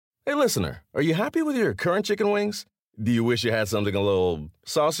Hey, listener, are you happy with your current chicken wings? Do you wish you had something a little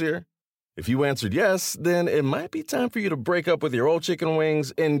saucier? If you answered yes, then it might be time for you to break up with your old chicken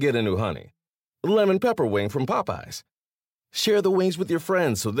wings and get a new honey. Lemon pepper wing from Popeyes. Share the wings with your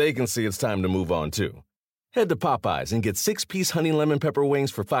friends so they can see it's time to move on, too. Head to Popeyes and get 6-piece honey lemon pepper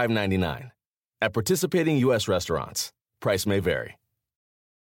wings for $5.99. At participating U.S. restaurants. Price may vary.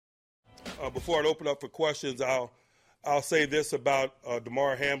 Before I open up for questions, I'll say this about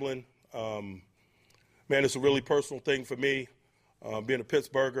Damar Hamlin. Man, it's a really personal thing for me, being a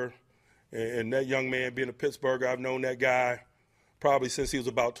Pittsburgher, and that young man being a Pittsburgher. I've known that guy probably since he was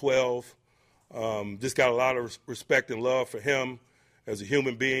about 12. Just got a lot of respect and love for him as a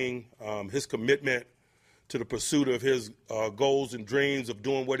human being, his commitment to the pursuit of his goals and dreams of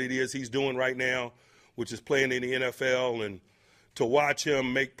doing what it is he's doing right now, which is playing in the NFL, and to watch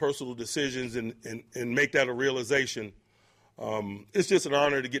him make personal decisions and make that a realization. It's just an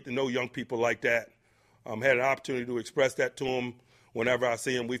honor to get to know young people like that. Had an opportunity to express that to him whenever I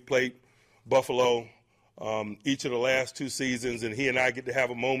see him. We've played Buffalo each of the last 2 seasons, and he and I get to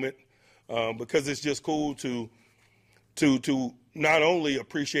have a moment because it's just cool to not only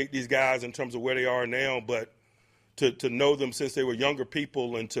appreciate these guys in terms of where they are now, but to know them since they were younger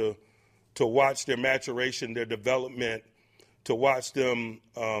people, and to watch their maturation, their development, to watch them,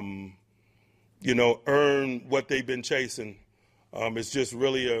 earn what they've been chasing. It's just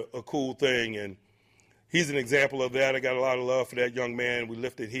really a cool thing, and he's an example of that. I got a lot of love for that young man. We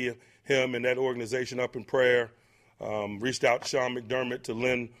lifted him and that organization up in prayer, reached out to Sean McDermott to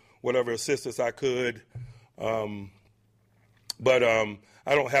lend whatever assistance I could. But I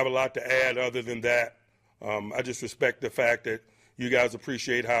don't have a lot to add other than that. I just respect the fact that you guys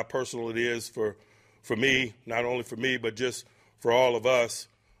appreciate how personal it is for me, not only for me, but just for all of us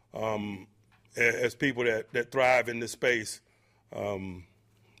as people that thrive in this space.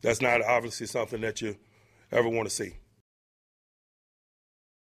 That's not obviously something that you ever want to see.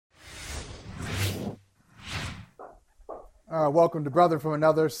 Welcome to Brother from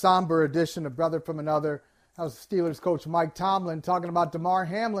Another, somber edition of Brother from Another. That was Steelers coach Mike Tomlin talking about Damar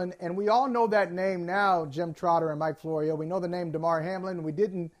Hamlin, and we all know that name now, Jim Trotter and Mike Florio. We know the name Damar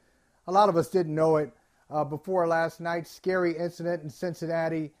Hamlin. A lot of us didn't know it before last night's scary incident in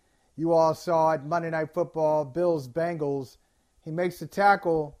Cincinnati. You all saw it, Monday Night Football, Bills-Bengals. He makes the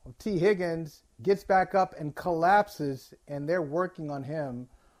tackle of T. Higgins, gets back up and collapses, and they're working on him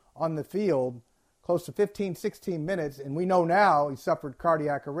on the field close to 15, 16 minutes. And we know now he suffered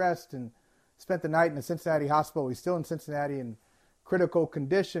cardiac arrest and spent the night in a Cincinnati hospital. He's still in Cincinnati in critical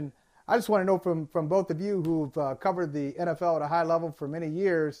condition. I just want to know from both of you who've covered the NFL at a high level for many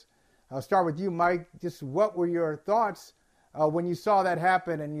years. I'll start with you, Mike. Just what were your thoughts when you saw that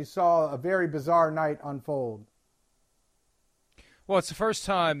happen and you saw a very bizarre night unfold? Well, it's the first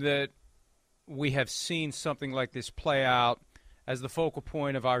time that we have seen something like this play out as the focal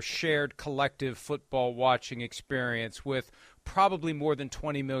point of our shared collective football watching experience, with probably more than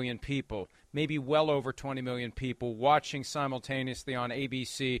 20 million people, maybe well over 20 million people watching simultaneously on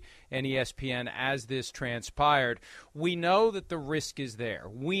ABC and ESPN as this transpired. We know that the risk is there.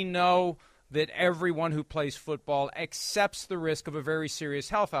 We know that everyone who plays football accepts the risk of a very serious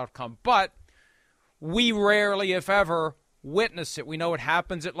health outcome, but we rarely, if ever, witness it. We know it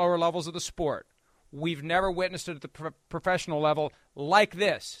happens at lower levels of the sport. We've never witnessed it at the professional level like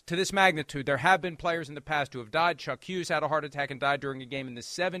this, to this magnitude. There have been players in the past who have died. Chuck Hughes had a heart attack and died during a game in the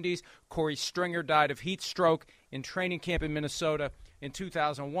 70s. Corey Stringer died of heat stroke in training camp in Minnesota in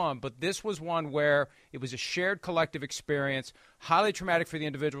 2001. But this was one where it was a shared collective experience, highly traumatic for the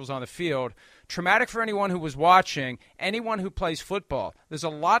individuals on the field, traumatic for anyone who was watching, anyone who plays football. There's a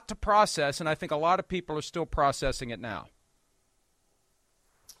lot to process, and I think a lot of people are still processing it now.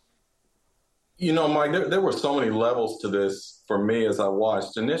 You know, Mike, there were so many levels to this for me as I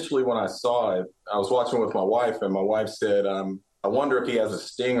watched. Initially, when I saw it, I was watching with my wife, and my wife said, I wonder if he has a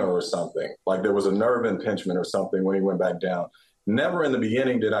stinger or something, like there was a nerve impingement or something when he went back down. Never in the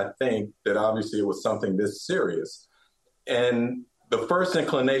beginning did I think that obviously it was something this serious. And the first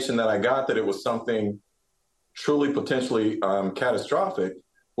inclination that I got that it was something truly potentially catastrophic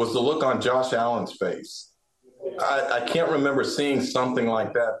was the look on Josh Allen's face. I can't remember seeing something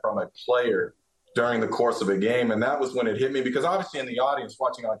like that from a player during the course of a game. And that was when it hit me, because obviously in the audience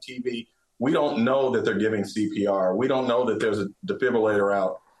watching on TV, we don't know that they're giving CPR. We don't know that there's a defibrillator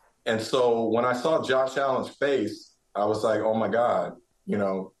out. And so when I saw Josh Allen's face, I was like, oh my God,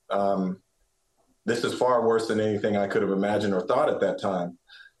 this is far worse than anything I could have imagined or thought at that time.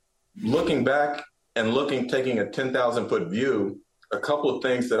 Looking back and taking a 10,000-foot view, a couple of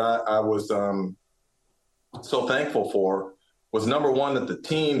things that I was so thankful for was, number one, that the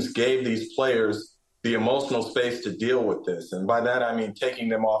teams gave these players the emotional space to deal with this. And by that, I mean taking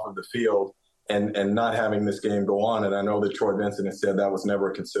them off of the field and not having this game go on. And I know that Troy Vincent has said that was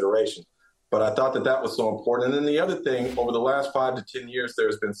never a consideration. But I thought that that was so important. And then the other thing, over the last 5 to 10 years,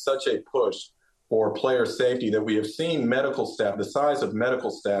 there's been such a push for player safety that we have seen medical staff, the size of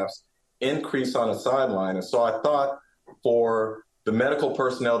medical staffs, increase on a sideline. And so I thought for the medical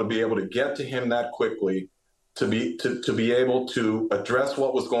personnel to be able to get to him that quickly, to be able to address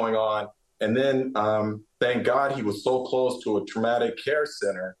what was going on, and then thank God he was so close to a traumatic care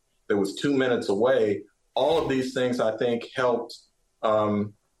center that was 2 minutes away. All of these things, I think, helped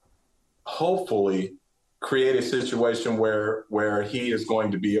hopefully create a situation where he is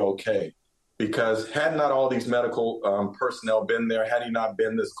going to be okay. Because had not all these medical personnel been there, had he not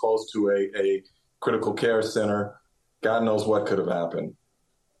been this close to a critical care center, God knows what could have happened.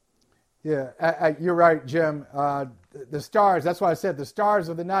 Yeah, you're right, Jim. The stars, that's why I said the stars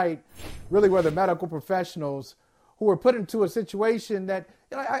of the night really were the medical professionals who were put into a situation that,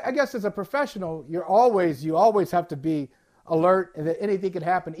 I guess as a professional, you always have to be alert and that anything could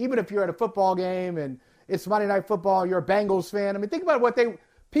happen. Even if you're at a football game and it's Monday Night Football, you're a Bengals fan. I mean, think about what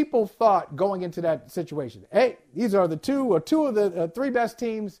people thought going into that situation. Hey, these are two of the three best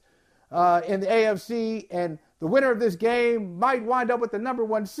teams in the AFC, and the winner of this game might wind up with the number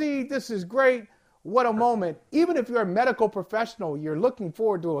 1 seed. This is great. What a moment. Even if you're a medical professional, you're looking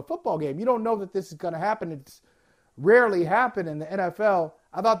forward to a football game. You don't know that this is going to happen. It's rarely happened in the NFL.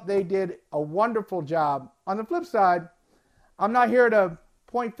 I thought they did a wonderful job. On the flip side, I'm not here to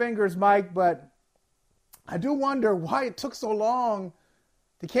point fingers, Mike, but I do wonder why it took so long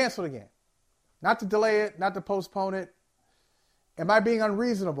to cancel the game. Not to delay it, not to postpone it. Am I being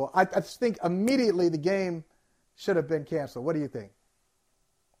unreasonable? I just think immediately the game should have been canceled. What do you think?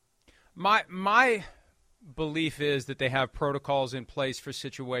 My belief is that they have protocols in place for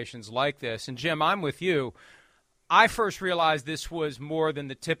situations like this. And, Jim, I'm with you. I first realized this was more than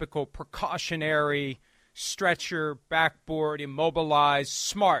the typical precautionary stretcher, backboard, immobilized,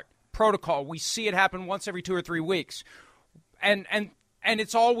 smart protocol. We see it happen once every 2 or 3 weeks. And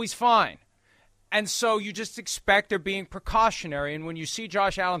it's always fine. And so you just expect they're being precautionary. And when you see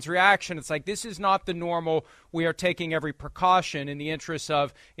Josh Allen's reaction, it's like, this is not the normal. We are taking every precaution in the interest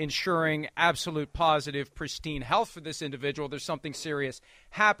of ensuring absolute positive, pristine health for this individual. There's something serious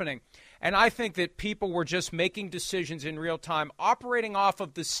happening. And I think that people were just making decisions in real time, operating off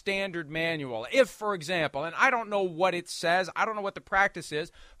of the standard manual. If, for example, and I don't know what it says, I don't know what the practice is,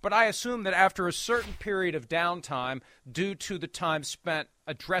 but I assume that after a certain period of downtime, due to the time spent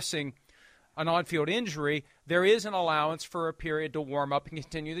addressing an on-field injury, there is an allowance for a period to warm up and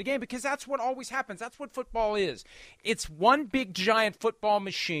continue the game, because that's what always happens. That's what football is. It's one big giant football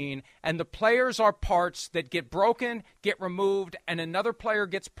machine, and the players are parts that get broken, get removed, and another player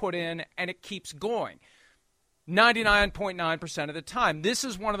gets put in, and it keeps going 99.9% of the time. This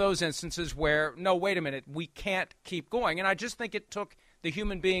is one of those instances where, no, wait a minute, we can't keep going. And I just think it took the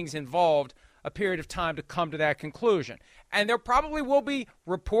human beings involved a period of time to come to that conclusion. And there probably will be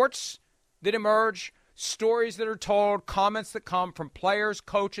reports that emerge, stories that are told, comments that come from players,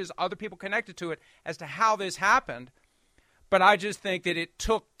 coaches, other people connected to it as to how this happened. But I just think that it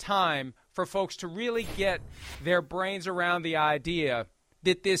took time for folks to really get their brains around the idea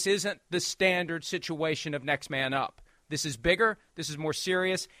that this isn't the standard situation of next man up. This is bigger, this is more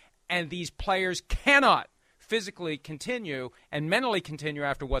serious, and these players cannot physically continue and mentally continue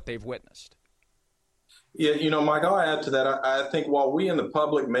after what they've witnessed. Yeah, Mike, I'll add to that. I think while we in the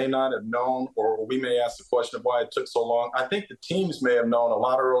public may not have known, or we may ask the question of why it took so long, I think the teams may have known a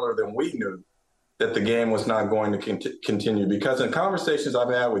lot earlier than we knew that the game was not going to continue. Because in conversations I've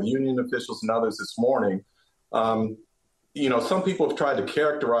had with union officials and others this morning, some people have tried to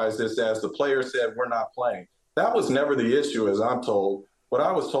characterize this as the player said, we're not playing. That was never the issue, as I'm told. What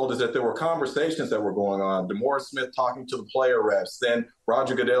I was told is that there were conversations that were going on. DeMaurice Smith talking to the player reps, then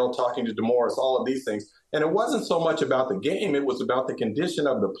Roger Goodell talking to DeMaurice, all of these things. And it wasn't so much about the game. It was about the condition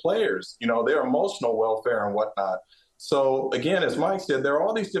of the players, their emotional welfare and whatnot. So, again, as Mike said, there are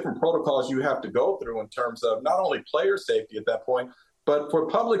all these different protocols you have to go through in terms of not only player safety at that point, but for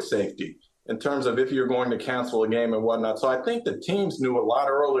public safety in terms of if you're going to cancel a game and whatnot. So I think the teams knew a lot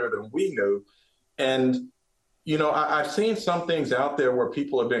earlier than we knew. And I've seen some things out there where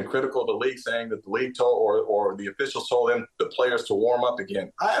people have been critical of the league, saying that the league told or the officials told them, the players to warm up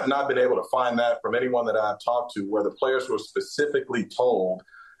again. I have not been able to find that from anyone that I've talked to where the players were specifically told,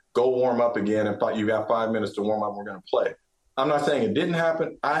 go warm up again. In fact, you got 5 minutes to warm up, we're going to play. I'm not saying it didn't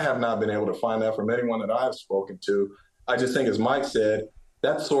happen. I have not been able to find that from anyone that I've spoken to. I just think, as Mike said,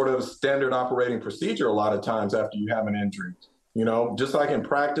 that's sort of standard operating procedure a lot of times after you have an injury. You know, just like in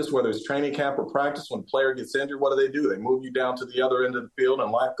practice, whether it's training camp or practice, when a player gets injured, what do? They move you down to the other end of the field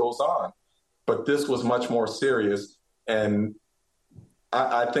and life goes on. But this was much more serious. And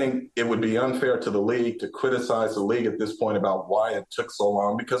I think it would be unfair to the league to criticize the league at this point about why it took so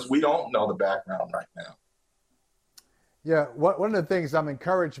long, because we don't know the background right now. Yeah, one of the things I'm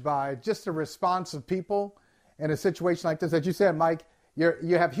encouraged by, just the response of people in a situation like this. As you said, Mike,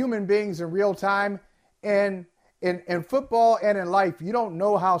 you have human beings in real time, and in football and in life, you don't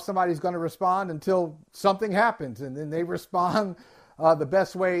know how somebody's going to respond until something happens, and then they respond the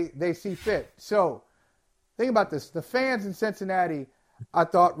best way they see fit. So think about this. The fans in Cincinnati, I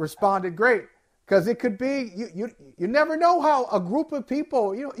thought, responded great, because it could be, you never know how a group of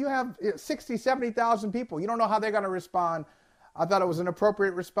people, you have 60, 70,000 people. You don't know how they're going to respond. I thought it was an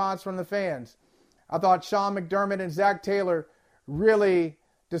appropriate response from the fans. I thought Sean McDermott and Zach Taylor really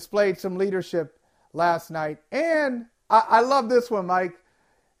displayed some leadership last night. And I love this one, Mike.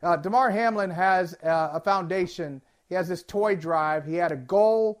 Damar Hamlin has a foundation. He has this toy drive. He had a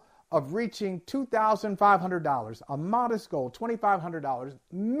goal of reaching $2,500, a modest goal, $2,500.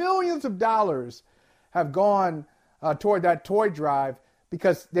 Millions of dollars have gone toward that toy drive,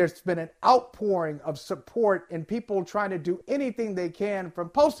 because there's been an outpouring of support and people trying to do anything they can, from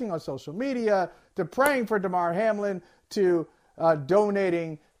posting on social media to praying for Damar Hamlin to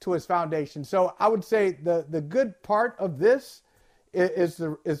donating to his foundation. So I would say the good part of this is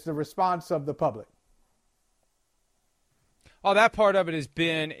the response of the public. Oh, that part of it has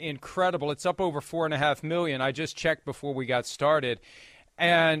been incredible. It's up over 4.5 million. I just checked before we got started.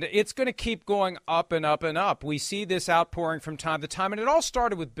 And it's going to keep going up and up and up. We see this outpouring from time to time. And it all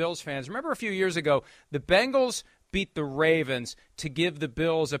started with Bills fans. Remember a few years ago, the Bengals beat the Ravens to give the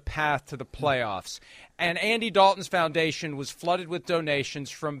Bills a path to the playoffs. And Andy Dalton's foundation was flooded with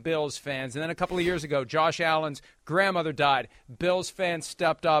donations from Bills fans. And then a couple of years ago, Josh Allen's grandmother died. Bills fans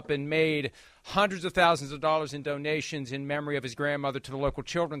stepped up and made hundreds of thousands of dollars in donations in memory of his grandmother to the local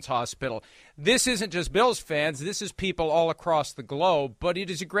children's hospital. This isn't just Bills fans. This is people all across the globe. But it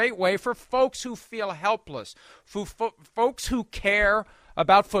is a great way for folks who feel helpless, for folks who care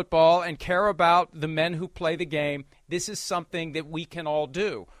about football and care about the men who play the game. This is something that we can all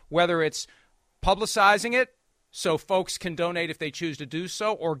do, whether it's publicizing it so folks can donate if they choose to do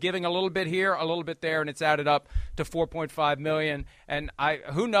so, or giving a little bit here, a little bit there, and it's added up to $4.5 million. And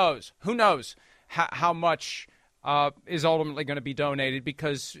who knows how much is ultimately going to be donated,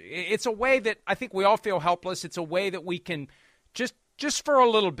 because it's a way that I think we all feel helpless. It's a way that we can just for a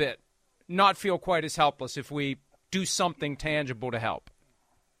little bit not feel quite as helpless if we do something tangible to help.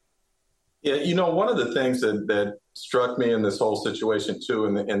 Yeah, one of the things that struck me in this whole situation, too,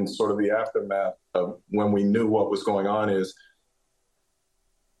 in sort of the aftermath of when we knew what was going on, is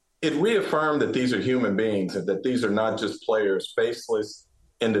it reaffirmed that these are human beings and that these are not just players, faceless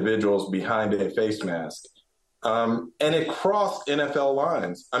individuals behind a face mask. And it crossed NFL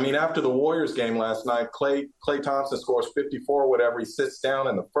lines. I mean, after the Warriors game last night, Klay Thompson scores 54 or whatever. He sits down,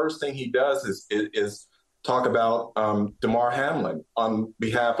 and the first thing he does is talk about Damar Hamlin on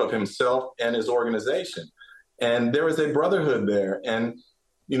behalf of himself and his organization. And there is a brotherhood there. And,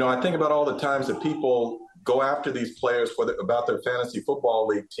 I think about all the times that people go after these players about their fantasy football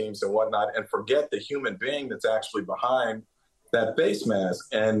league teams and whatnot, and forget the human being that's actually behind that face mask.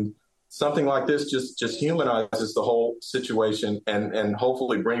 And something like this just humanizes the whole situation and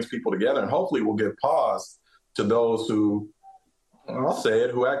hopefully brings people together, and hopefully will give pause to those who, I'll say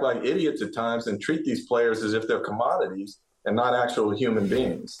it, who act like idiots at times and treat these players as if they're commodities and not actual human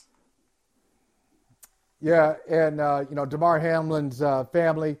beings. Yeah, and, Damar Hamlin's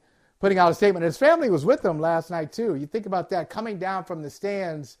family putting out a statement. His family was with him last night, too. You think about that, coming down from the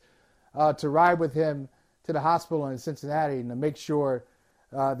stands to ride with him to the hospital in Cincinnati and to make sure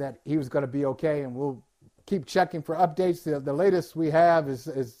that he was going to be okay. And we'll keep checking for updates. The latest we have is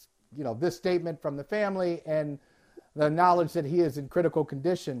this statement from the family and the knowledge that he is in critical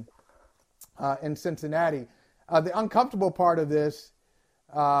condition in Cincinnati. The uncomfortable part of this,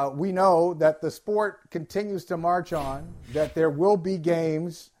 we know that the sport continues to march on, that there will be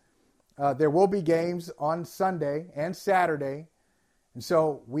games. There will be games on Sunday and Saturday. And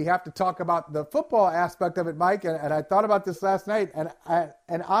so we have to talk about the football aspect of it, Mike. And I thought about this last night.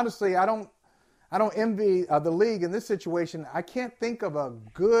 And honestly, I don't envy the league in this situation. I can't think of a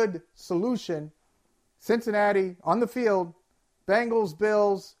good solution. Cincinnati on the field, Bengals,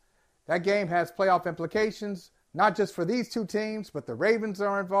 Bills, that game has playoff implications, not just for these two teams, but the Ravens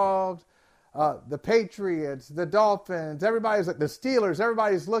are involved, the Patriots, the Dolphins, the Steelers,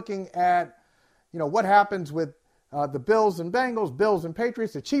 everybody's looking at, what happens with the Bills and Bengals, Bills and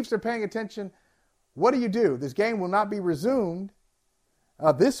Patriots. The Chiefs are paying attention. what do you do? This game will not be resumed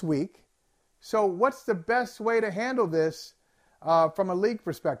this week. So what's the best way to handle this from a league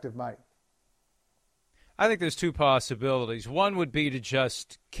perspective, Mike? I think there's two possibilities. One would be to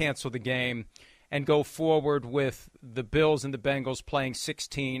just cancel the game and go forward with the Bills and the Bengals playing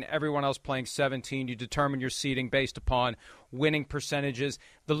 16, everyone else playing 17. You determine your seeding based upon winning percentages.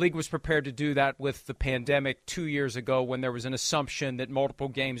 The league was prepared to do that with the pandemic 2 years ago when there was an assumption that multiple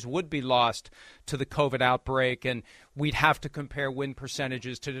games would be lost to the COVID outbreak, and we'd have to compare win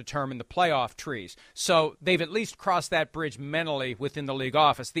percentages to determine the playoff trees. So they've at least crossed that bridge mentally within the league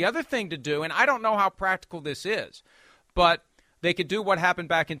office. The other thing to do, and I don't know how practical this is, but they could do what happened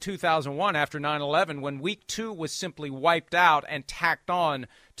back in 2001 after 9/11 when Week 2 was simply wiped out and tacked on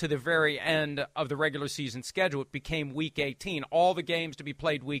to the very end of the regular season schedule. It became Week 18. All the games to be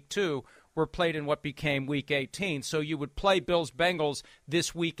played Week 2 were played in what became Week 18. So you would play Bills-Bengals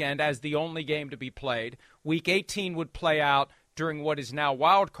this weekend as the only game to be played. Week 18 would play out during what is now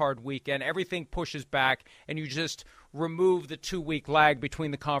Wild Card Weekend. Everything pushes back, and you just remove the 2-week lag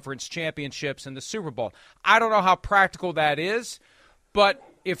between the conference championships and the Super Bowl. I don't know how practical that is, but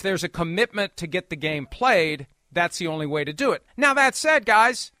if there's a commitment to get the game played, that's the only way to do it. Now, that said,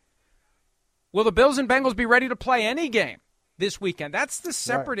 guys, will the Bills and Bengals be ready to play any game this weekend? That's the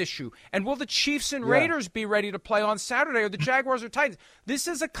separate issue. And will the Chiefs and Raiders be ready to play on Saturday, or the Jaguars or Titans? This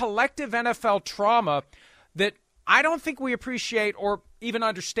is a collective NFL trauma that I don't think we appreciate or even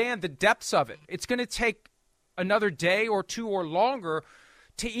understand the depths of it. It's going to take another day or two or longer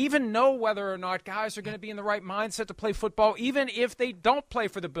to even know whether or not guys are going to be in the right mindset to play football, even if they don't play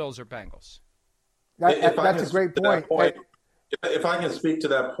for the Bills or Bengals. That's a great point. If I can speak to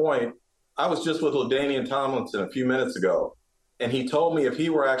that point, I was just with LaDainian Tomlinson a few minutes ago, and he told me if he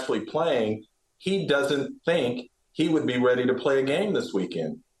were actually playing, he doesn't think he would be ready to play a game this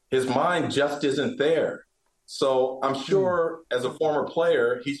weekend. His mind just isn't there. So I'm sure as a former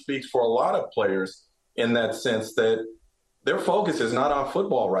player, he speaks for a lot of players in that sense that their focus is not on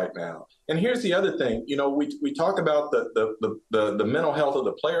football right now. And here's the other thing. You know, we talk about the mental health of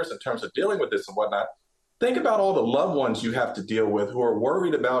the players in terms of dealing with this and whatnot. Think about all the loved ones you have to deal with who are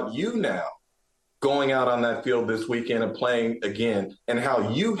worried about you now going out on that field this weekend and playing again, and how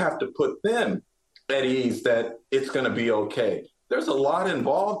you have to put them at ease that it's going to be okay. There's a lot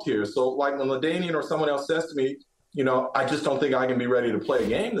involved here. So like when LaDainian or someone else says to me, you know, I just don't think I can be ready to play a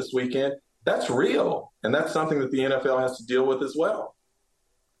game this weekend, that's real. And that's something that the NFL has to deal with as well.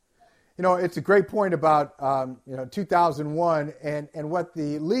 You know, it's a great point about, 2001 and what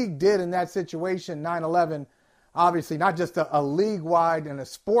the league did in that situation, 9/11, obviously not just a league-wide and a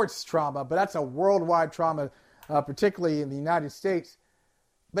sports trauma, but that's a worldwide trauma, particularly in the United States.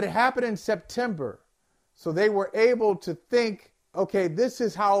 But it happened in September. So they were able to think, okay, this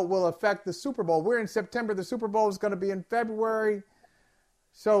is how it will affect the Super Bowl. We're in September. The Super Bowl is going to be in February.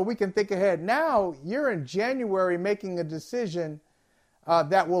 So we can think ahead. Now you're in January making a decision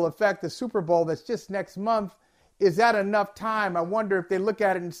that will affect the Super Bowl that's just next month. Is that enough time? I wonder if they look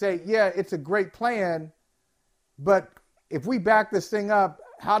at it and say, yeah, it's a great plan, but if we back this thing up,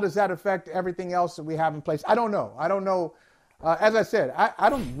 how does that affect everything else that we have in place? I don't know. As I said, I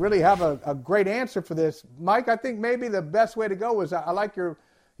don't really have a great answer for this. Mike, I think maybe the best way to go is I like your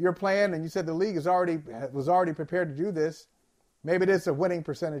plan, and you said the league was already prepared to do this. Maybe it is the winning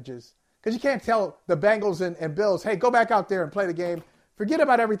percentages. Because you can't tell the Bengals and Bills, hey, go back out there and play the game. Forget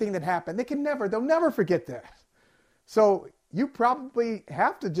about everything that happened. They'll never forget that. So you probably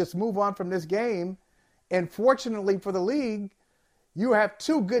have to just move on from this game. And fortunately for the league, you have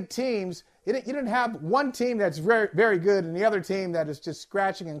two good teams. You didn't have one team that's very, very good and the other team that is just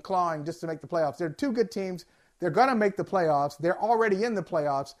scratching and clawing just to make the playoffs. They're two good teams. They're going to make the playoffs. They're already in the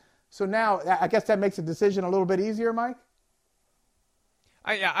playoffs. So now I guess that makes the decision a little bit easier, Mike?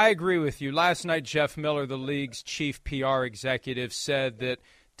 I agree with you. Last night, Jeff Miller, the league's chief PR executive, said that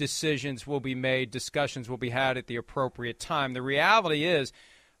decisions will be made, discussions will be had at the appropriate time. The reality is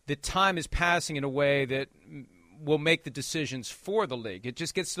that time is passing in a way that will make the decisions for the league. It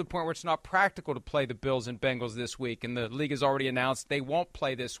just gets to the point where it's not practical to play the Bills and Bengals this week, and the league has already announced they won't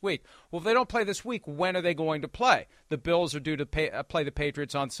play this week. Well, if they don't play this week, when are they going to play? The Bills are due to play the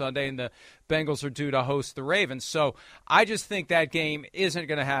Patriots on Sunday, and the Bengals are due to host the Ravens. So I just think that game isn't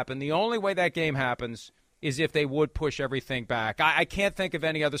going to happen. The only way that game happens is if they would push everything back. I can't think of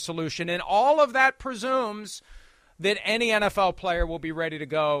any other solution, and all of that presumes that any NFL player will be ready to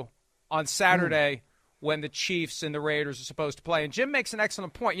go on Saturday when the Chiefs and the Raiders are supposed to play. And Jim makes an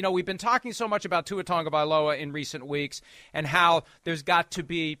excellent point. You know, we've been talking so much about Tua Tagovailoa in recent weeks and how there's got to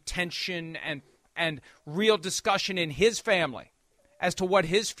be tension and real discussion in his family as to what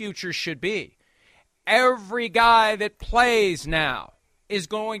his future should be. Every guy that plays now is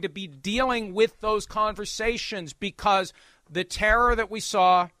going to be dealing with those conversations because the terror that we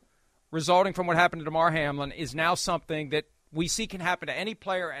saw resulting from what happened to Damar Hamlin is now something that we see can happen to any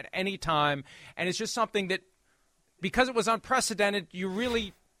player at any time. And it's just something that, because it was unprecedented, you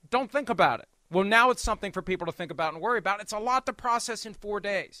really don't think about it. Well, now it's something for people to think about and worry about. It's a lot to process in 4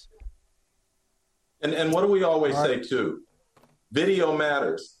 days. And what do we always say, too? Video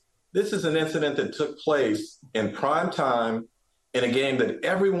matters. This is an incident that took place in prime time in a game that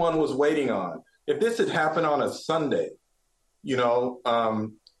everyone was waiting on. If this had happened on a Sunday, 10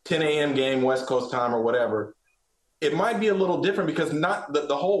 a.m. game, West Coast time or whatever, it might be a little different because not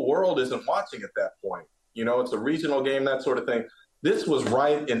the whole world isn't watching at that point. It's a regional game, that sort of thing. This was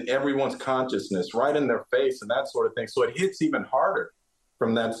right in everyone's consciousness, right in their face and that sort of thing. So it hits even harder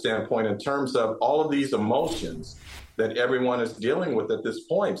from that standpoint in terms of all of these emotions that everyone is dealing with at this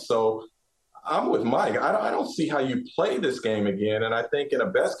point. So I'm with Mike. I don't see how you play this game again. And I think in a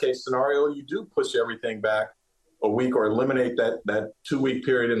best case scenario, you do push everything back a week or eliminate that 2-week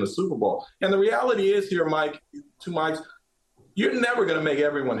period in the Super Bowl. And the reality is here, Mike, to Mike's, you're never going to make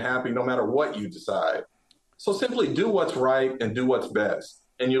everyone happy no matter what you decide. So simply do what's right and do what's best.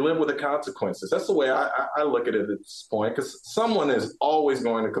 And you live with the consequences. That's the way I look at it at this point, because someone is always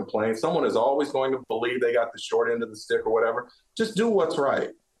going to complain. Someone is always going to believe they got the short end of the stick or whatever. Just do what's right.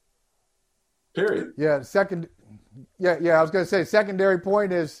 Period. Yeah. I was going to say secondary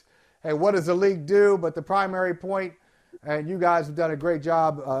point is, hey, what does the league do? But the primary point, and you guys have done a great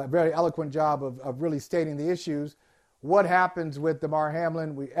job, a very eloquent job of really stating the issues. What happens with Damar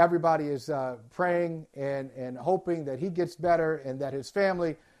Hamlin? Everybody is praying and hoping that he gets better and that his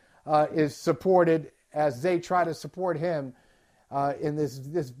family is supported as they try to support him in this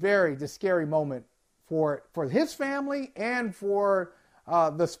very scary moment for his family and for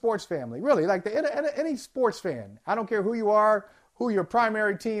the sports family. Really, like any sports fan. I don't care who you are, who your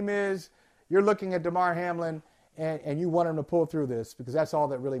primary team is. You're looking at Damar Hamlin and you want him to pull through this because that's all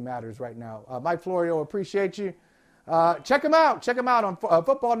that really matters right now. Mike Florio, appreciate you. Check him out. Check him out on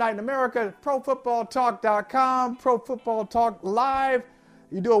Football Night in America, ProFootballTalk.com, Pro Football Talk Live.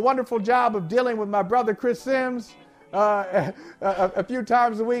 You do a wonderful job of dealing with my brother Chris Sims a few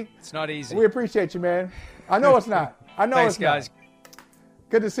times a week. It's not easy. We appreciate you, man. I know it's not. Thanks, guys.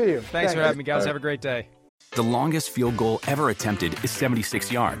 Good to see you. Thanks for having me, guys. Have a great day. The longest field goal ever attempted is 76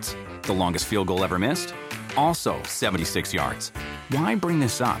 yards. The longest field goal ever missed? Also 76 yards. Why bring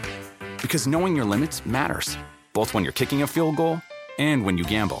this up? Because knowing your limits matters, both when you're kicking a field goal and when you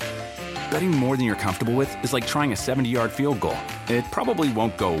gamble. Betting more than you're comfortable with is like trying a 70-yard field goal. It probably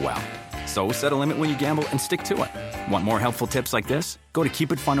won't go well. So set a limit when you gamble and stick to it. Want more helpful tips like this? Go to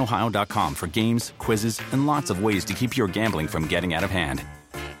keepitfunohio.com for games, quizzes, and lots of ways to keep your gambling from getting out of hand.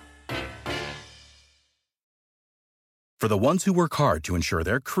 For the ones who work hard to ensure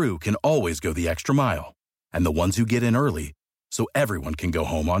their crew can always go the extra mile, and the ones who get in early so everyone can go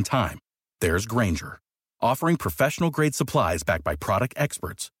home on time, there's Grainger, offering professional-grade supplies backed by product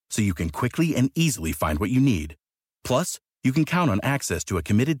experts so you can quickly and easily find what you need. Plus, you can count on access to a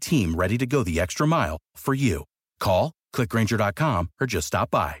committed team ready to go the extra mile for you. Call, click Grainger.com, or just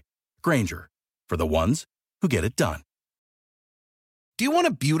stop by. Grainger, for the ones who get it done. Do you want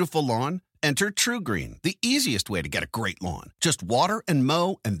a beautiful lawn? Enter TruGreen, the easiest way to get a great lawn. Just water and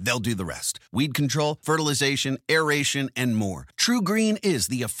mow, and they'll do the rest. Weed control, fertilization, aeration, and more. TruGreen is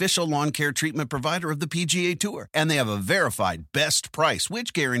the official lawn care treatment provider of the PGA Tour, and they have a verified best price,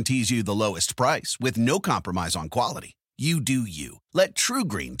 which guarantees you the lowest price with no compromise on quality. You do you. Let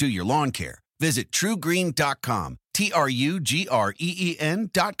TruGreen do your lawn care. Visit TruGreen.com,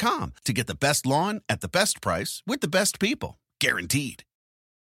 TruGreen.com, to get the best lawn at the best price with the best people. Guaranteed.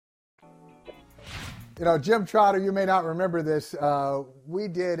 Jim Trotter, you may not remember this. We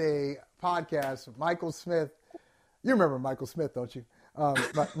did a podcast with Michael Smith. You remember Michael Smith, don't you?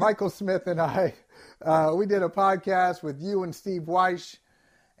 Michael Smith and I, we did a podcast with you and Steve Weish.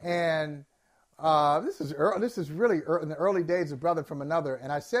 And this is really in the early days of Brother from Another.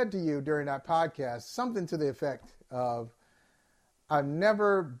 And I said to you during that podcast something to the effect of, I've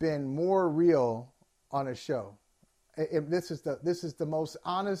never been more real on a show. This is the most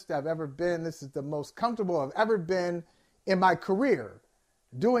honest I've ever been. This is the most comfortable I've ever been in my career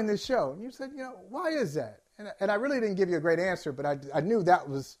doing this show. And you said, why is that? And I really didn't give you a great answer, but I knew that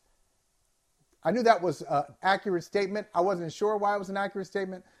was an accurate statement. I wasn't sure why it was an accurate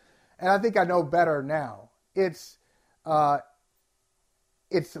statement, and I think I know better now. It's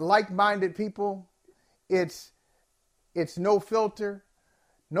like-minded people. It's no filter.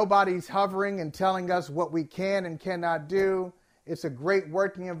 Nobody's hovering and telling us what we can and cannot do. It's a great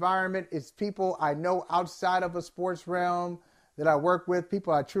working environment. It's people I know outside of a sports realm that I work with,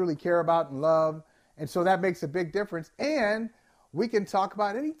 people I truly care about and love. And so that makes a big difference. And we can talk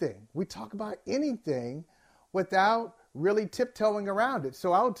about anything. We talk about anything without really tiptoeing around it.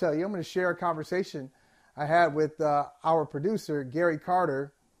 So I'll tell you, I'm going to share a conversation I had with our producer, Gary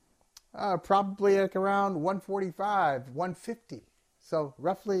Carter, probably like around 1:45, 1:50. So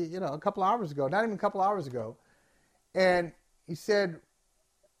roughly, a couple hours ago, not even a couple hours ago. And he said,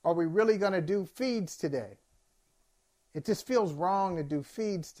 are we really going to do feeds today? It just feels wrong to do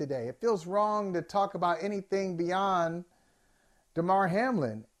feeds today. It feels wrong to talk about anything beyond Damar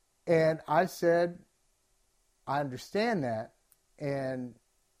Hamlin. And I said, I understand that. And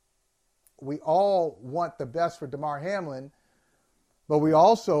we all want the best for Damar Hamlin, but we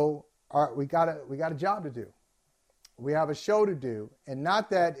also we got a job to do. We have a show to do. And not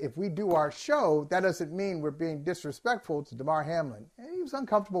that if we do our show, that doesn't mean we're being disrespectful to Damar Hamlin. And he was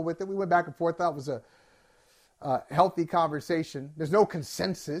uncomfortable with it. We went back and forth. Thought it was a healthy conversation. There's no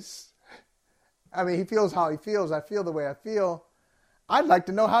consensus. I mean, he feels how he feels. I feel the way I feel. I'd like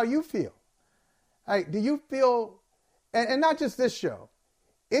to know how you feel. Do you feel, and not just this show,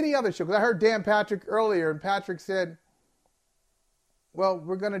 any other show? Because I heard Dan Patrick earlier, and Patrick said, well,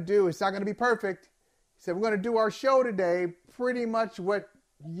 it's not going to be perfect. He said, we're going to do our show today pretty much what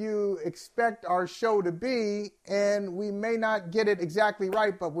you expect our show to be, and we may not get it exactly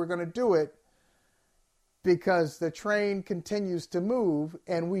right, but we're going to do it because the train continues to move,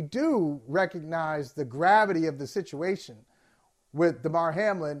 and we do recognize the gravity of the situation with Damar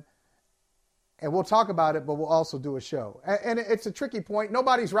Hamlin, and we'll talk about it, but we'll also do a show. And it's a tricky point.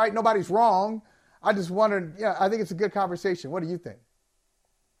 Nobody's right. Nobody's wrong. I just wondered, I think it's a good conversation. What do you think?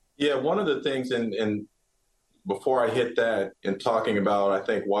 Yeah, one of the things, and before I hit that, in talking about, I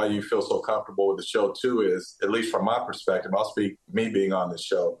think, why you feel so comfortable with the show too is, at least from my perspective, I'll speak me being on this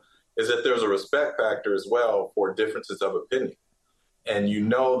show, is that there's a respect factor as well for differences of opinion. And you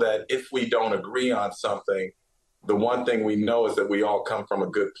know that if we don't agree on something, the one thing we know is that we all come from a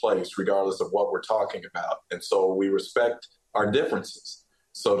good place, regardless of what we're talking about. And so we respect our differences,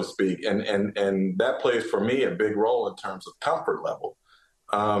 so to speak. And that plays for me a big role in terms of comfort level.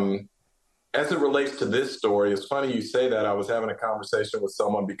 As it relates to this story, it's funny you say that. I was having a conversation with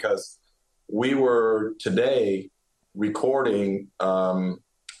someone because we were today recording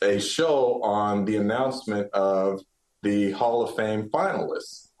a show on the announcement of the Hall of Fame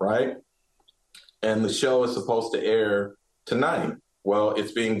finalists, right? And the show is supposed to air tonight. Well,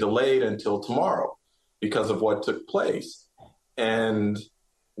 it's being delayed until tomorrow because of what took place. And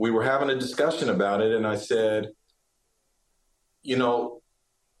we were having a discussion about it, and I said,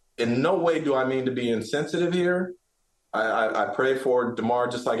 in no way do I mean to be insensitive here. I pray for Damar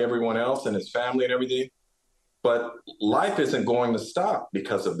just like everyone else and his family and everything. But life isn't going to stop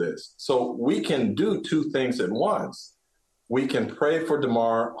because of this. So we can do two things at once. We can pray for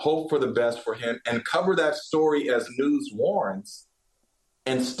Damar, hope for the best for him, and cover that story as news warrants,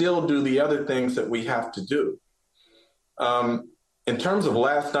 and still do the other things that we have to do. In terms of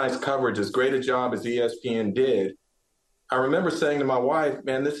last night's coverage, as great a job as ESPN did, I remember saying to my wife,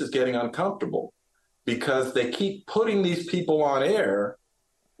 man, this is getting uncomfortable because they keep putting these people on air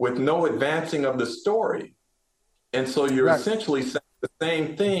with no advancing of the story. And so you're essentially saying the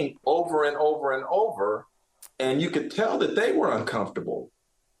same thing over and over and over, and you could tell that they were uncomfortable.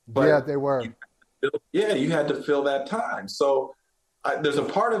 But yeah, they were. You had to fill that time. So there's a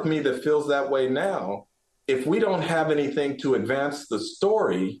part of me that feels that way now. If we don't have anything to advance the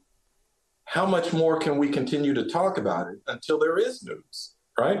story, how much more can we continue to talk about it until there is news,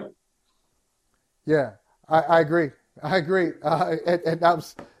 right? Yeah, I agree. And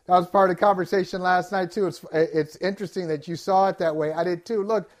that was part of the conversation last night too. It's interesting that you saw it that way. I did too.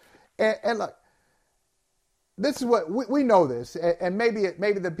 Look, and look, this is what we know this, and maybe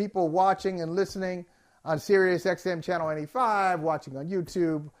the people watching and listening on Sirius XM Channel 85, watching on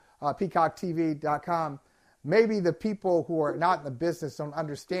YouTube, PeacockTV.com, maybe the people who are not in the business don't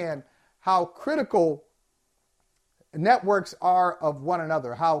understand how critical networks are of one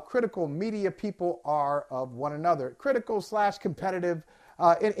another, how critical media people are of one another, critical/competitive,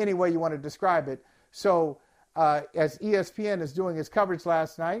 in any way you want to describe it. So as ESPN is doing its coverage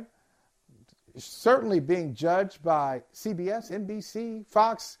last night, certainly being judged by CBS, NBC,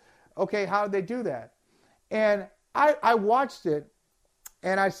 Fox, okay, how did they do that? And I watched it,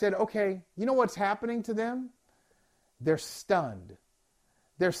 and I said, okay, you know what's happening to them? They're stunned.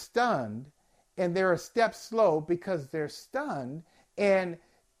 They're stunned, and they're a step slow because they're stunned, and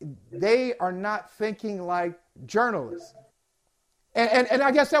they are not thinking like journalists. And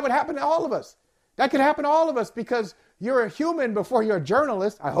I guess that would happen to all of us. That could happen to all of us because You're a human before you're a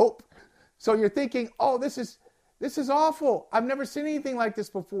journalist, I hope. So you're thinking, oh, this is awful. I've never seen anything like this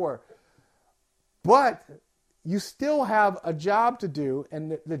before. But you still have a job to do,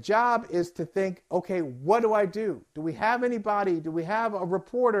 and the job is to think, okay, what do I do? Do we have anybody? Do we have a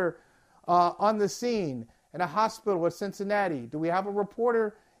reporter on the scene in a hospital at Cincinnati? Do we have a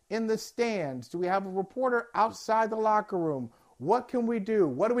reporter in the stands? Do we have a reporter outside the locker room? What can we do?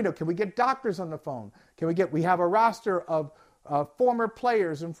 What do we do? Can we get doctors on the phone? We have a roster of former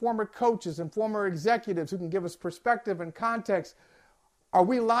players and former coaches and former executives who can give us perspective and context. Are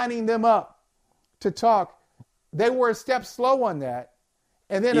we lining them up to talk? They were a step slow on that,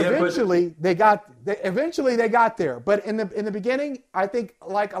 and then eventually they got there. But in the beginning, I think,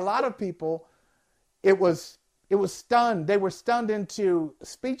 like a lot of people, it was stunned. They were stunned into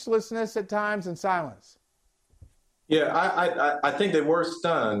speechlessness at times and silence. Yeah, I think they were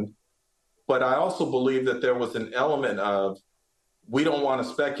stunned, but I also believe that there was an element of, we don't want to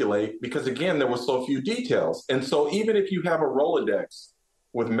speculate, because again, there were so few details. And so even if you have a Rolodex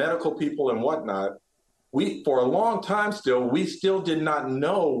with medical people and whatnot, for a long time we still did not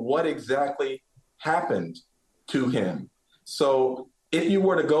know what exactly happened to him. So if you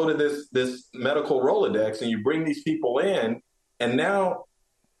were to go to this medical Rolodex and you bring these people in, and now,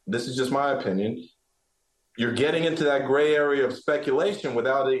 this is just my opinion, you're getting into that gray area of speculation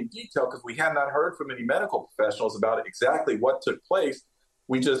without any detail, because we had not heard from any medical professionals about exactly what took place.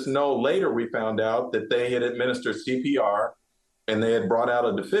 We just know later we found out that they had administered CPR and they had brought out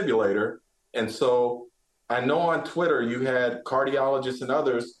a defibrillator. And so I know on Twitter you had cardiologists and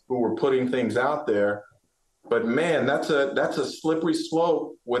others who were putting things out there, but man, that's a slippery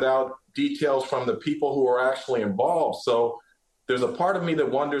slope without details from the people who are actually involved. So there's a part of me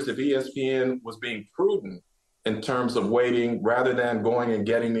that wonders if ESPN was being prudent in terms of waiting rather than going and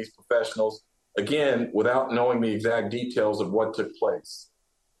getting these professionals, again, without knowing the exact details of what took place.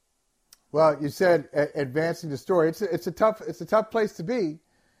 Well, you said advancing the story. It's a tough place to be,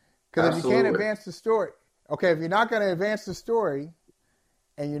 because if you can't advance the story, okay, if you're not going to advance the story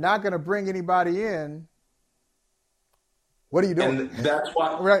and you're not going to bring anybody in, what are you doing? And that's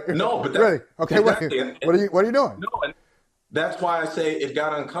why. Right. No, but really? Okay. Exactly. What are you doing? No, and that's why I say it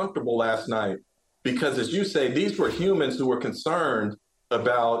got uncomfortable last night, because as you say, these were humans who were concerned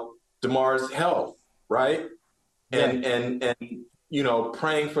about DeMar's health, right? And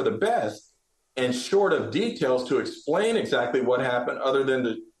praying for the best, and short of details to explain exactly what happened other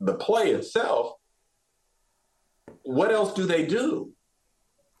than the play itself, what else do they do?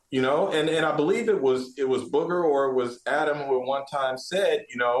 And I believe it was Booger or it was Adam who at one time said,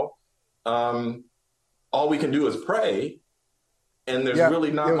 all we can do is pray, and there's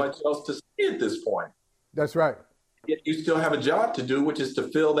really not much else to say at this point. That's right. Yet you still have a job to do, which is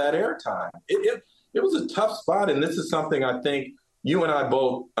to fill that airtime. It was a tough spot, and this is something I think you and I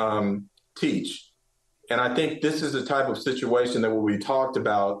both teach. And I think this is the type of situation that will be talked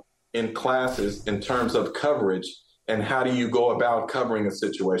about in classes in terms of coverage and how do you go about covering a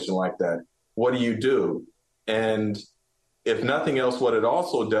situation like that? What do you do? And if nothing else, what it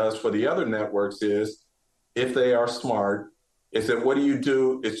also does for the other networks is, if they are smart, is that what do you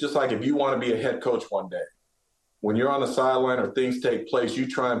do? It's just like if you want to be a head coach one day. When you're on the sideline or things take place, you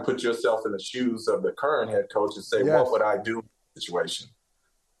try and put yourself in the shoes of the current head coach and say, what would I do in this situation?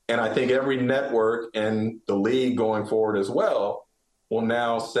 And I think every network and the league going forward as well will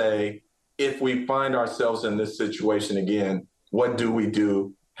now say, if we find ourselves in this situation again, what do we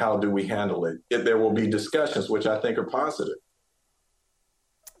do? How do we handle it? There will be discussions, which I think are positive.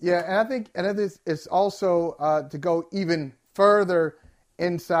 Yeah, and I think it's also to go even further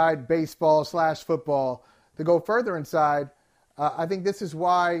inside baseball / football, to go further inside. I think this is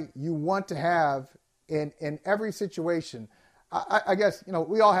why you want to have in every situation. I guess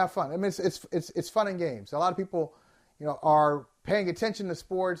we all have fun. I mean, it's fun and games. A lot of people, are paying attention to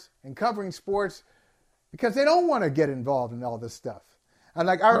sports and covering sports because they don't want to get involved in all this stuff. And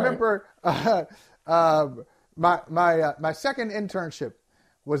I remember my second internship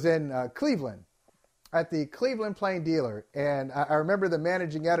was in Cleveland at the Cleveland Plain Dealer. And I remember the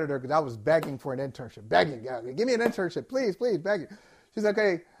managing editor, because I was begging for an internship, give me an internship, please, begging. She's like,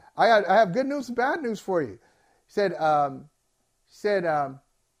 hey, I have good news and bad news for you. She said,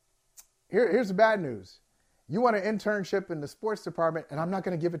 here's the bad news. You want an internship in the sports department, and I'm not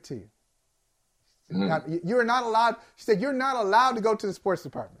going to give it to you. You're not allowed. She said, you're not allowed to go to the sports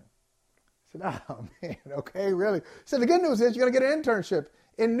department. I said, oh, man, okay, really? She said, the good news is you're going to get an internship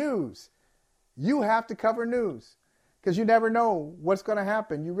in news. You have to cover news because you never know what's going to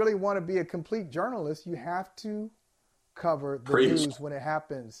happen. You really want to be a complete journalist, you have to cover the news when it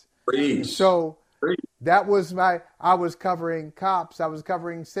happens. Preach. So That was I was covering cops. I was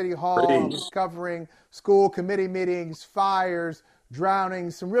covering City Hall. I was covering school committee meetings, fires,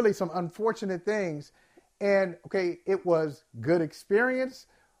 drownings, some unfortunate things. And, okay, it was good experience.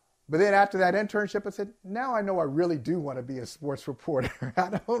 But then after that internship, I said, now I know I really do want to be a sports reporter.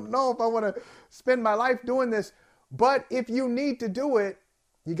 I don't know if I want to spend my life doing this. But if you need to do it,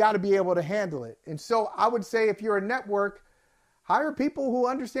 you got to be able to handle it. And so I would say if you're a network, hire people who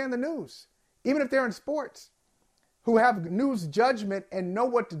understand the news. Even if they're in sports, who have news judgment and know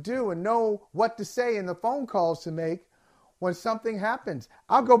what to do and know what to say and the phone calls to make when something happens.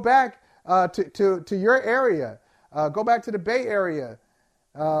 I'll go back to your area. Go back to the Bay Area,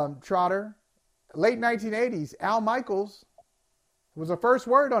 Trotter. Late 1980s, Al Michaels was the first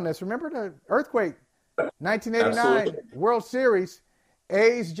word on this. Remember the earthquake? 1989 Absolutely. World Series,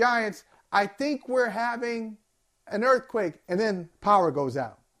 A's, Giants. I think we're having an earthquake, and then power goes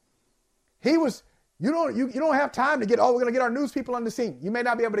out. He was, you don't have time to we're going to get our news people on the scene. You may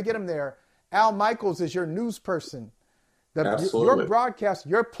not be able to get them there. Al Michaels is your news person. Your broadcast,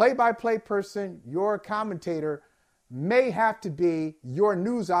 your play-by-play person, your commentator may have to be your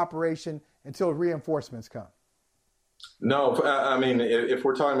news operation until reinforcements come. No, I mean, if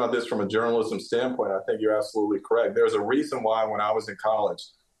we're talking about this from a journalism standpoint, I think you're absolutely correct. There's a reason why when I was in college,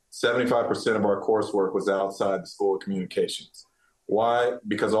 75% of our coursework was outside the School of Communications. Why?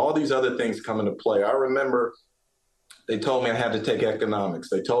 Because all these other things come into play. I remember they told me I had to take economics.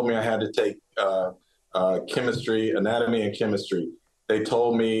 They told me I had to take chemistry, anatomy and chemistry. They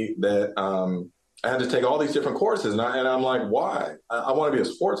told me that I had to take all these different courses. And I'm like, why? I want to be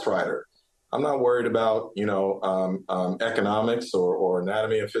a sports writer. I'm not worried about, economics or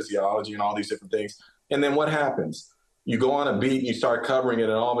anatomy and physiology and all these different things. And then what happens? You go on a beat and you start covering it,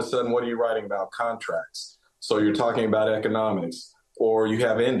 and all of a sudden, what are you writing about? Contracts. So you're talking about economics, or you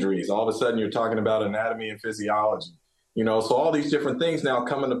have injuries. All of a sudden, you're talking about anatomy and physiology. So all these different things now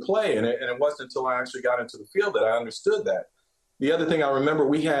come into play. And it wasn't until I actually got into the field that I understood that. The other thing I remember,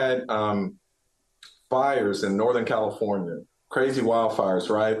 we had fires in Northern California, crazy wildfires,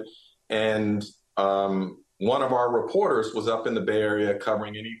 right? And one of our reporters was up in the Bay Area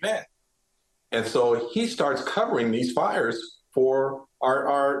covering an event. And so he starts covering these fires for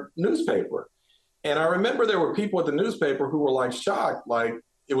our newspaper. And I remember there were people at the newspaper who were shocked,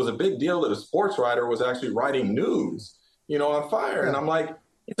 it was a big deal that a sports writer was actually writing news, on fire. And I'm like,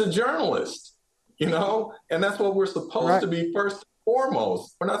 he's a journalist, and that's what we're supposed to be first and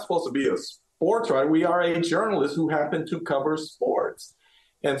foremost. We're not supposed to be a sports writer. We are a journalist who happen to cover sports.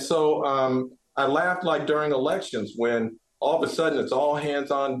 And so I laughed during elections when all of a sudden it's all hands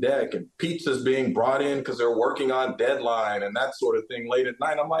on deck and pizza's being brought in because they're working on deadline and that sort of thing late at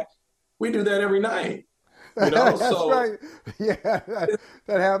night. I'm like, we do that every night. That's right. Yeah,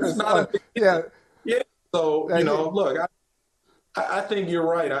 that happens. Yeah. So, look, I think you're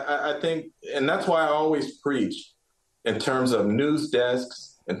right. I think, and that's why I always preach in terms of news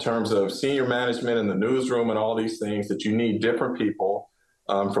desks, in terms of senior management in the newsroom and all these things, that you need different people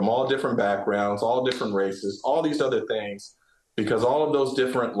from all different backgrounds, all different races, all these other things, because all of those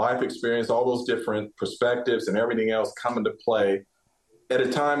different life experience, all those different perspectives and everything else come into play at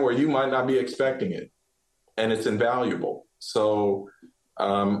a time where you might not be expecting it, and it's invaluable. So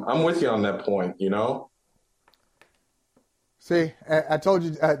I'm with you on that point, See, I told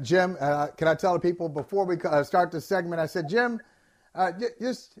you, Jim, can I tell the people before we start this segment, I said, Jim,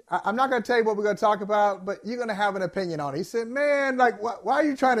 I'm not going to tell you what we're going to talk about, but you're going to have an opinion on it. He said, man, why are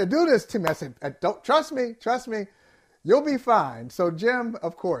you trying to do this to me? I said, don't trust me, you'll be fine. So Jim,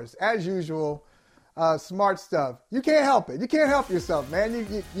 of course, as usual, smart stuff. You can't help it. You can't help yourself, man.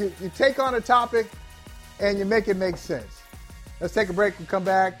 You take on a topic and you make it make sense. Let's take a break and come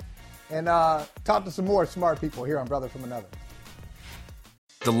back and talk to some more smart people here on Brother from Another.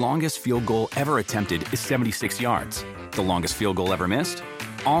 The longest field goal ever attempted is 76 yards. The longest field goal ever missed?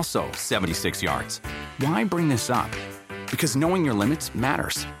 Also 76 yards. Why bring this up? Because knowing your limits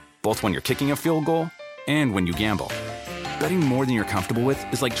matters, both when you're kicking a field goal and when you gamble. Betting more than you're comfortable with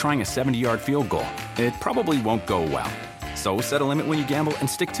is like trying a 70-yard field goal. It probably won't go well. So set a limit when you gamble and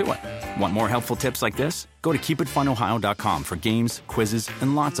stick to it. Want more helpful tips like this? Go to keepitfunohio.com for games, quizzes,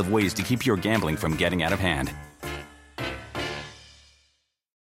 and lots of ways to keep your gambling from getting out of hand.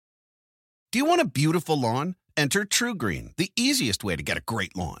 Do you want a beautiful lawn? Enter TruGreen, the easiest way to get a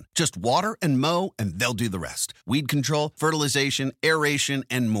great lawn. Just water and mow, and they'll do the rest. Weed control, fertilization, aeration,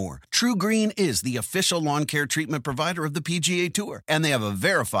 and more. TruGreen is the official lawn care treatment provider of the PGA Tour, and they have a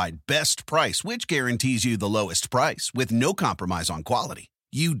verified best price, which guarantees you the lowest price with no compromise on quality.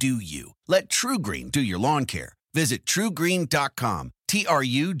 You do you. Let TruGreen do your lawn care. Visit TruGreen.com.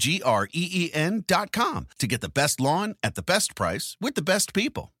 TRUGREEN.com to get the best lawn at the best price with the best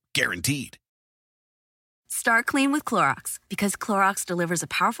people. Guaranteed. Start clean with Clorox, because Clorox delivers a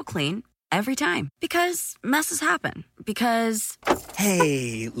powerful clean every time. Because messes happen. Because...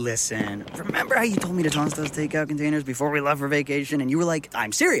 Hey, listen. Remember how you told me to toss those takeout containers before we left for vacation? And you were like,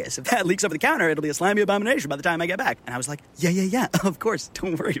 I'm serious. If that leaks over the counter, it'll be a slimy abomination by the time I get back. And I was like, yeah, of course.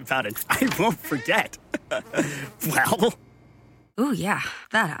 Don't worry about it. I won't forget. Well... Ooh, yeah,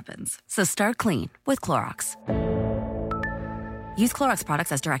 that happens. So start clean with Clorox. Use Clorox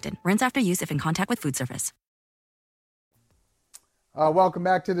products as directed. Rinse after use if in contact with food surface. Welcome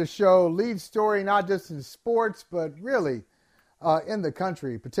back to the show. Lead story, not just in sports, but really in the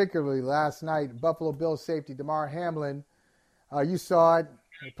country, particularly last night. Buffalo Bills safety Damar Hamlin. You saw it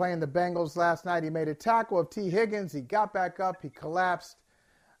playing the Bengals last night. He made a tackle of T. Higgins. He got back up. He collapsed.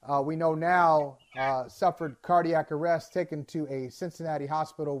 We know now suffered cardiac arrest, taken to a Cincinnati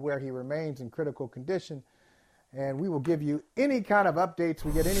hospital where he remains in critical condition. And we will give you any kind of updates.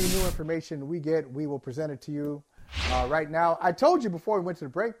 We get any new information we get, we will present it to you. Right now, I told you before we went to the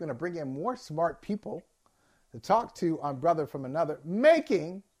break, we're going to bring in more smart people to talk to on Brother from Another,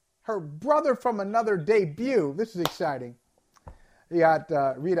 making her Brother from Another debut. This is exciting. You got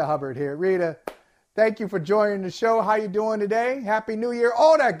Rita Hubbard here. Rita, thank you for joining the show. How you doing today? Happy New Year,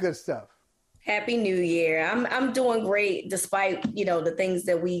 all that good stuff. Happy New Year. I'm doing great despite, the things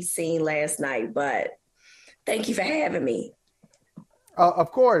that we seen last night, but thank you for having me.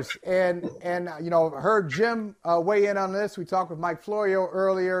 Of course. And heard Jim weigh in on this. We talked with Mike Florio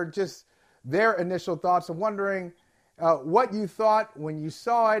earlier, just their initial thoughts. I'm wondering what you thought when you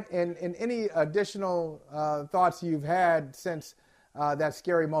saw it and any additional thoughts you've had since that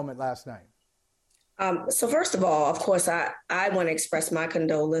scary moment last night. So first of all, of course, I want to express my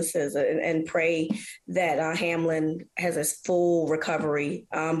condolences and pray that Hamlin has a full recovery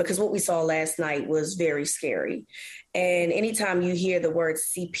because what we saw last night was very scary. And anytime you hear the word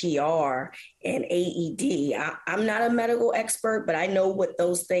CPR and AED, I'm not a medical expert, but I know what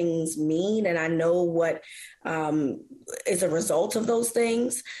those things mean. And I know what is a result of those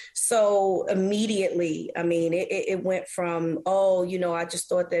things. So immediately, it went from, I just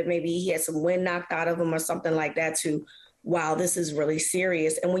thought that maybe he had some wind knocked out of him or something like that to, wow, this is really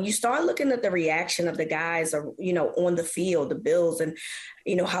serious. And when you start looking at the reaction of the guys, on the field, the Bills, and,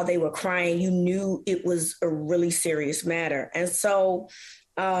 how they were crying, you knew it was a really serious matter. And so,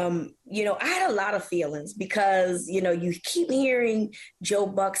 I had a lot of feelings because, you keep hearing Joe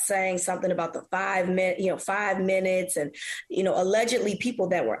Buck saying something about the 5 minutes. And, allegedly people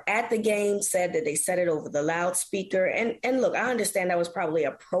that were at the game said that they said it over the loudspeaker. And look, I understand that was probably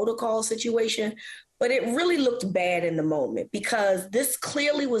a protocol situation, but it really looked bad in the moment because this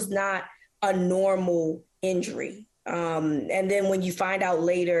clearly was not a normal injury. And then when you find out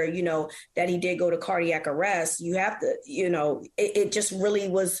later, that he did go to cardiac arrest, you have to, it just really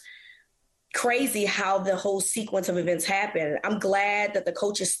was crazy how the whole sequence of events happened. I'm glad that the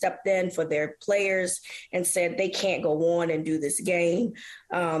coaches stepped in for their players and said they can't go on and do this game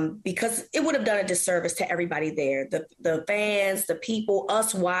because it would have done a disservice to everybody there, the fans, the people,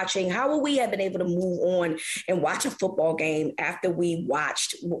 us watching. How would we have been able to move on and watch a football game after we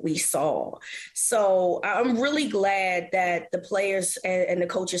watched what we saw? So I'm really glad that the players and the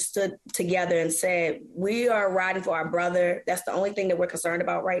coaches stood together and said, we are riding for our brother. That's the only thing that we're concerned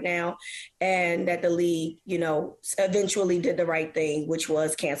about right now. And that the league, eventually did the right thing, which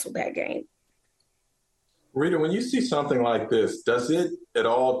was cancel that game. Rita, when you see something like this, does it at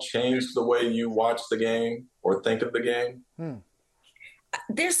all change the way you watch the game or think of the game?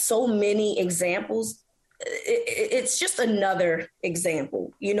 There's so many examples. It's just another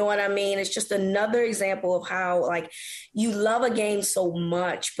example. You know what I mean? It's just another example of how, you love a game so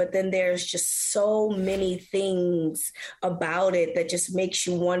much, but then there's just so many things about it that just makes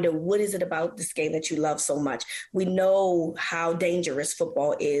you wonder, what is it about this game that you love so much? We know how dangerous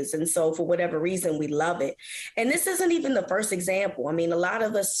football is. And so for whatever reason, we love it. And this isn't even the first example. A lot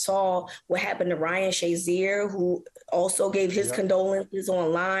of us saw what happened to Ryan Shazier, who also gave his condolences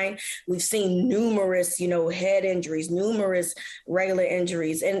online. We've seen numerous, head injuries, numerous regular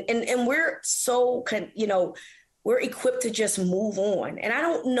injuries. And we're so, we're equipped to just move on. And I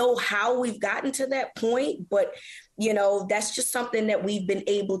don't know how we've gotten to that point, but, that's just something that we've been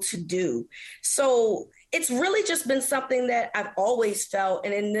able to do. So it's really just been something that I've always felt.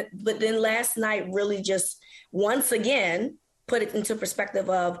 But then last night really just once again put it into perspective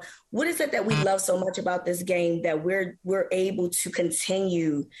of what is it that we love so much about this game that we're able to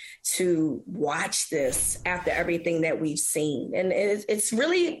continue to watch this after everything that we've seen. And it's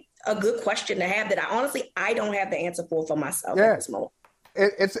really a good question to have that I don't have the answer for myself at this moment.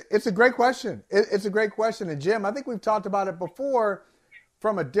 It's a great question. It's a great question. And Jim, I think we've talked about it before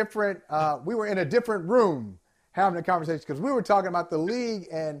from a different, we were in a different room having a conversation because we were talking about the league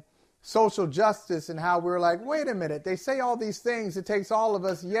and social justice and how we were like, wait a minute, they say all these things, it takes all of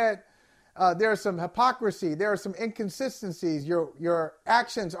us, yet there's some hypocrisy, there are some inconsistencies, your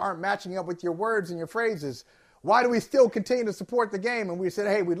actions aren't matching up with your words and your phrases. Why do we still continue to support the game? And we said,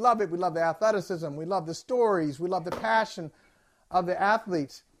 hey, we love it, we love the athleticism, we love the stories, we love the passion of the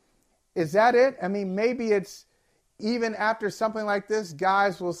athletes. Is that it? I mean, maybe it's even after something like this,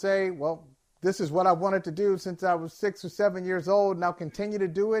 guys will say, well, this is what I wanted to do since I was 6 or 7 years old, and I'll continue to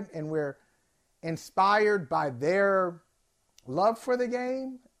do it, and we're inspired by their love for the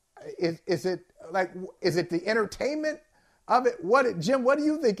game? Is it the entertainment of it? Jim, what do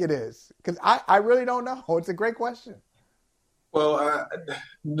you think it is? Because I really don't know. It's a great question. Well,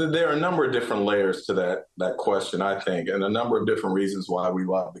 there are a number of different layers to that question, I think, and a number of different reasons why we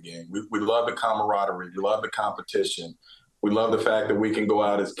love the game. We love the camaraderie. We love the competition. We love the fact that we can go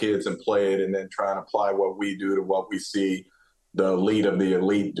out as kids and play it and then try and apply what we do to what we see the elite of the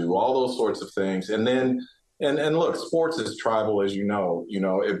elite do, all those sorts of things. And then, and look, sports is tribal, as you know,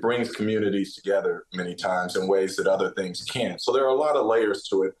 it brings communities together many times in ways that other things can't. So there are a lot of layers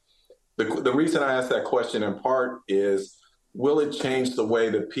to it. The reason I asked that question in part is, will it change the way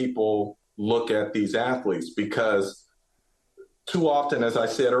that people look at these athletes? Because too often, as I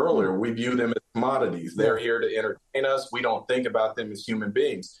said earlier, we view them as commodities. They're here to entertain us. We don't think about them as human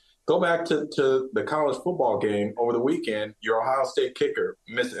beings. Go back to the college football game over the weekend. Your Ohio State kicker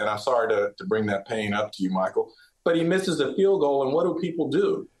missed, and I'm sorry to bring that pain up to you, Michael, but he misses a field goal, and what do people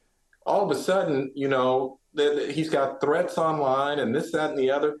do? All of a sudden, he's got threats online and this, that, and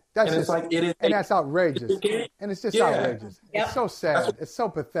the other. That's outrageous. And it's just outrageous. Yep. It's so sad. It's so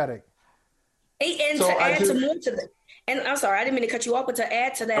pathetic. And so to add to more to that, and I'm sorry, I didn't mean to cut you off, but to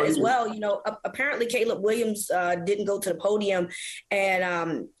add to that as well, apparently Caleb Williams didn't go to the podium,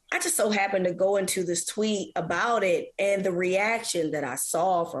 and I just so happened to go into this tweet about it, and the reaction that I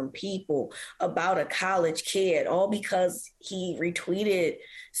saw from people about a college kid, all because he retweeted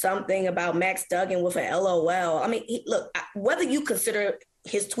something about Max Duggan with an LOL. I mean, look, whether you consider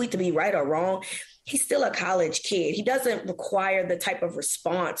his tweet to be right or wrong, he's still a college kid. He doesn't require the type of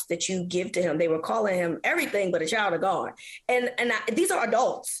response that you give to him. They were calling him everything but a child of God. And these are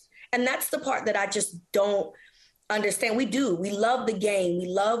adults. And that's the part that I just don't understand. We love the game. We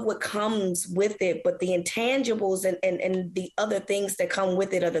love what comes with it, but the intangibles and the other things that come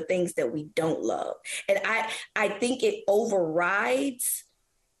with it are the things that we don't love. And I think it overrides,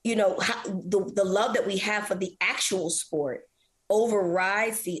 the love that we have for the actual sport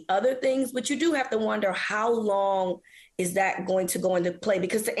overrides the other things. But you do have to wonder, how long is that going to go into play?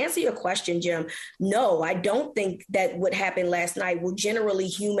 Because to answer your question, Jim, no, I don't think that what happened last night will generally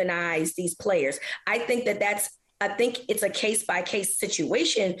humanize these players. I think it's a case-by-case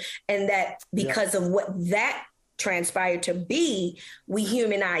situation, and that because of what that transpired to be, we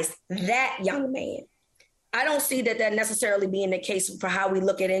humanize that young man. I don't see that necessarily being the case for how we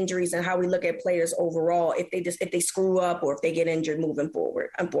look at injuries and how we look at players overall, if they screw up or if they get injured moving forward,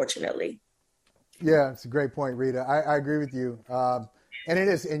 unfortunately. Yeah, it's a great point, Rita. I agree with you. And it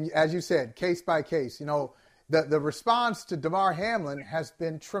is, and as you said, case by case. The response to Damar Hamlin has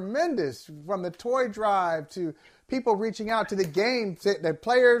been tremendous, from the toy drive to people reaching out to the game, the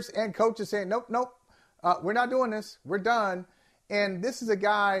players and coaches saying, nope, we're not doing this. We're done. And this is a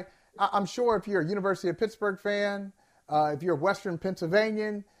guy, I'm sure if you're a University of Pittsburgh fan, if you're a Western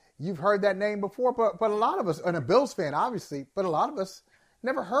Pennsylvanian, you've heard that name before. But a lot of us, and a Bills fan, obviously, but a lot of us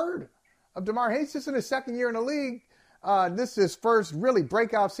never heard of Damar. He's just in his second year in the league. This is his first really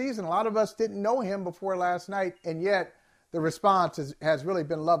breakout season. A lot of us didn't know him before last night, and yet the response has really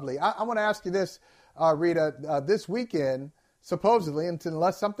been lovely. I want to ask you this, Rita. This weekend, supposedly,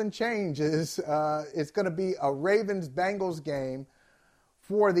 unless something changes, it's going to be a Ravens-Bengals game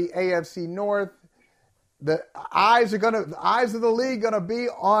for the AFC North. The eyes of the league going to be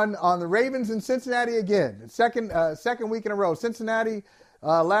on the Ravens in Cincinnati again. Second week in a row. Cincinnati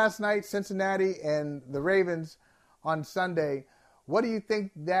last night, Cincinnati and the Ravens on Sunday. What do you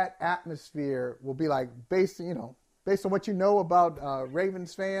think that atmosphere will be like, based on what you know about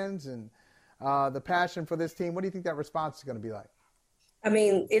Ravens fans and the passion for this team? What do you think that response is going to be like? I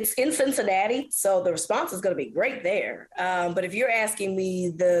mean, it's in Cincinnati, so the response is going to be great there. But if you're asking me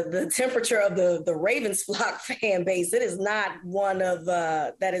the temperature of the Ravens flock fan base, it is not one of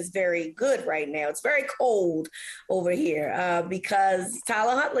that is very good right now. It's very cold over here because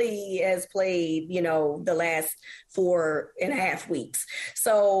Tyler Huntley has played, the last 4.5 weeks.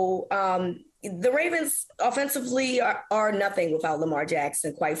 So the Ravens offensively are nothing without Lamar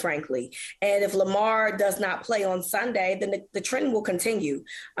Jackson, quite frankly. And if Lamar does not play on Sunday, then the trend will continue.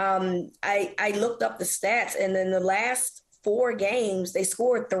 I looked up the stats, and in the last 4 games, they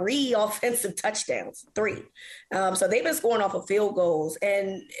scored 3 offensive touchdowns, 3. So they've been scoring off of field goals.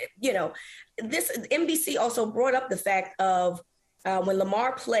 And, this NBC also brought up the fact of when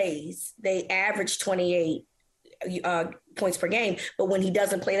Lamar plays, they average 28 points per game, but when he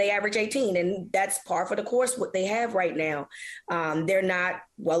doesn't play, they average 18, and that's par for the course what they have right now. They're not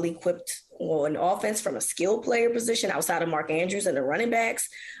well equipped on offense from a skill player position outside of Mark Andrews and the running backs.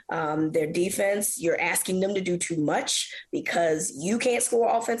 Their defense, you're asking them to do too much because you can't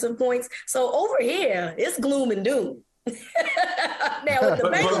score offensive points. So over here, it's gloom and doom. Now,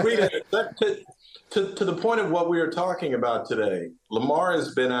 but Rita, to the point of what we are talking about today, Lamar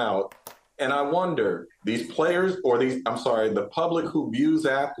has been out. And I wonder, these players the public who views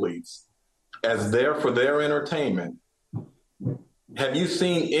athletes as there for their entertainment, have you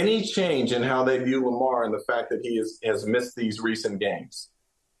seen any change in how they view Lamar and the fact that he has missed these recent games?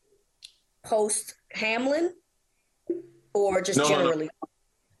 Post Hamlin or just generally? No.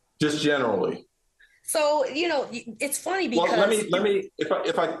 Just generally. So, it's funny because. Well, let me,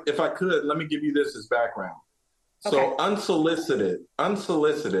 if I could, let me give you this as background. Okay. So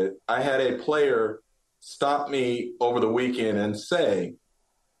unsolicited, I had a player stop me over the weekend and say,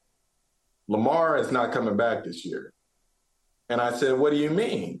 Lamar is not coming back this year. And I said, what do you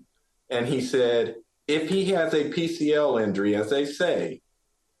mean? And he said, if he has a PCL injury, as they say,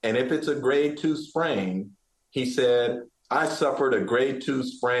 and if it's a grade 2 sprain, he said, I suffered a grade 2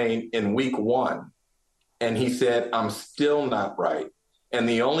 sprain in week 1. And he said, I'm still not right. And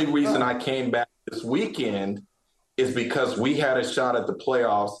the only reason I came back this weekend is because we had a shot at the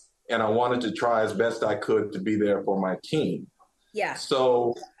playoffs and I wanted to try as best I could to be there for my team. Yeah.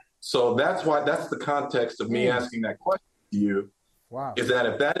 So that's the context of me asking that question to you. Wow. Is that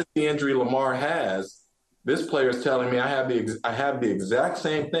if that is the injury Lamar has, this player is telling me I have the exact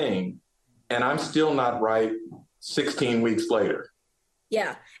same thing and I'm still not right 16 weeks later.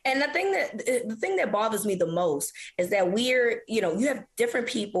 Yeah. And the thing that bothers me the most is that you have different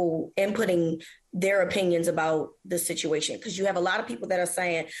people inputting their opinions about the situation, because you have a lot of people that are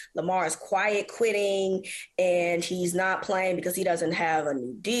saying Lamar is quiet quitting and he's not playing because he doesn't have a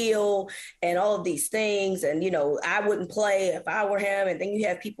new deal and all of these things. And, I wouldn't play if I were him. And then you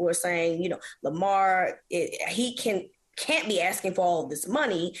have people who are saying, Lamar, he can't be asking for all of this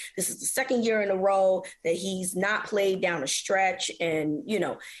money. This is the second year in a row that he's not played down a stretch. And,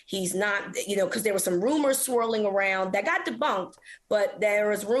 he's not, because there were some rumors swirling around that got debunked, but there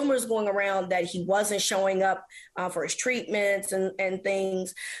was rumors going around that he wasn't showing up for his treatments and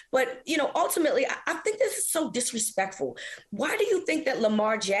things. But, ultimately, I think this is so disrespectful. Why do you think that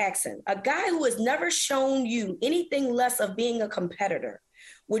Lamar Jackson, a guy who has never shown you anything less of being a competitor,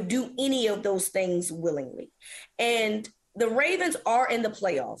 would do any of those things willingly? And the Ravens are in the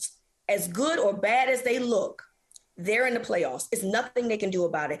playoffs. As good or bad as they look, they're in the playoffs. It's nothing they can do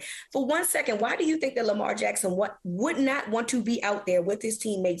about it. For 1 second, why do you think that Lamar Jackson would not want to be out there with his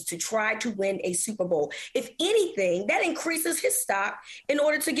teammates to try to win a Super Bowl? If anything, that increases his stock in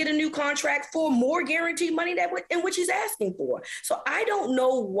order to get a new contract for more guaranteed money in which he's asking for. So I don't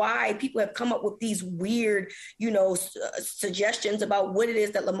know why people have come up with these weird, suggestions about what it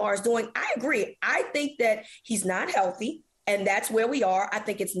is that Lamar is doing. I agree. I think that he's not healthy. And that's where we are. I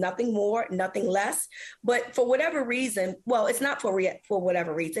think it's nothing more, nothing less. But for whatever reason, it's not for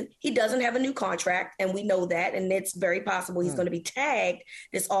whatever reason, he doesn't have a new contract. And we know that. And it's very possible he's going to be tagged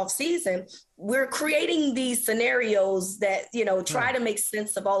this offseason. We're creating these scenarios that, try to make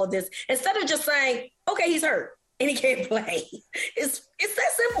sense of all of this instead of just saying, okay, he's hurt and he can't play. It's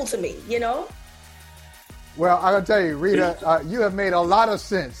that simple to me, Well, I gotta tell you, Rita, you have made a lot of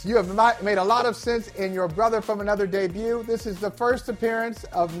sense. You have made a lot of sense in your Brother from Another debut. This is the first appearance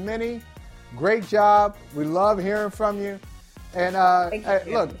of many. Great job. We love hearing from you. And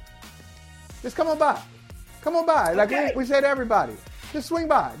look, just come on by. Come on by. Okay. Like we say to everybody, just swing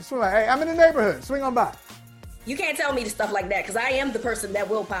by. Hey, I'm in the neighborhood. Swing on by. You can't tell me stuff like that because I am the person that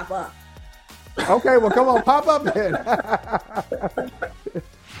will pop up. Okay, well, come on, pop up then.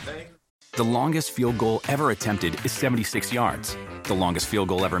 The longest field goal ever attempted is 76 yards. The longest field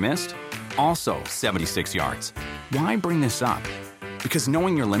goal ever missed? Also 76 yards. Why bring this up? Because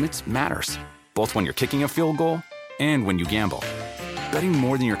knowing your limits matters, both when you're kicking a field goal and when you gamble. Betting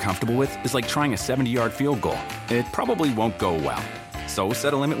more than you're comfortable with is like trying a 70-yard field goal. It probably won't go well. So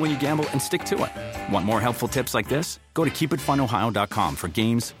set a limit when you gamble and stick to it. Want more helpful tips like this? Go to keepitfunohio.com for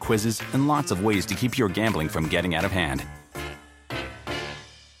games, quizzes, and lots of ways to keep your gambling from getting out of hand.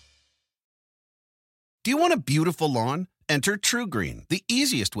 Do you want a beautiful lawn? Enter TruGreen, the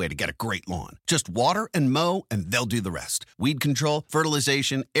easiest way to get a great lawn. Just water and mow, and they'll do the rest. Weed control,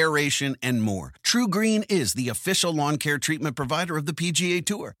 fertilization, aeration, and more. TruGreen is the official lawn care treatment provider of the PGA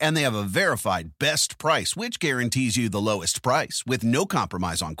Tour, and they have a verified best price, which guarantees you the lowest price with no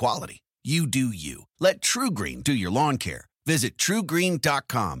compromise on quality. You do you. Let TruGreen do your lawn care. Visit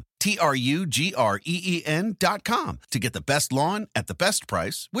TruGreen.com, TruGreen.com, to get the best lawn at the best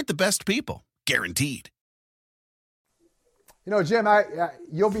price with the best people. Guaranteed. You know, Jim,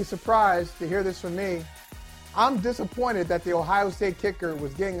 you'll be surprised to hear this from me. I'm disappointed that the Ohio State kicker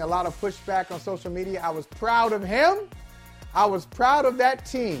was getting a lot of pushback on social media. I was proud of him. I was proud of that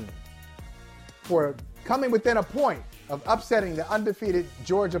team for coming within a point of upsetting the undefeated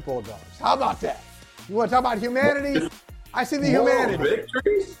Georgia Bulldogs. How about that? You want to talk about humanity? I see the humanity. Moral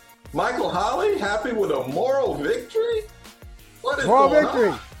victories? Michael Holley happy with a moral victory? What is moral going victory?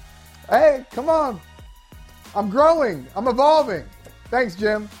 on? Hey, come on. I'm growing. I'm evolving. Thanks,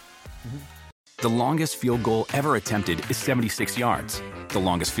 Jim. The longest field goal ever attempted is 76 yards. The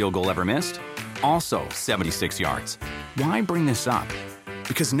longest field goal ever missed? Also 76 yards. Why bring this up?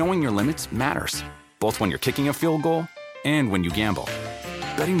 Because knowing your limits matters, both when you're kicking a field goal and when you gamble.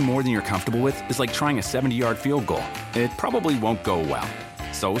 Betting more than you're comfortable with is like trying a 70-yard field goal. It probably won't go well.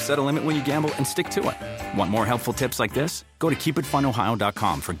 So set a limit when you gamble and stick to it. Want more helpful tips like this? Go to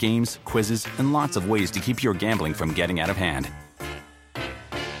keepitfunohio.com for games, quizzes, and lots of ways to keep your gambling from getting out of hand.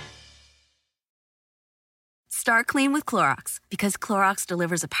 Start clean with Clorox, because Clorox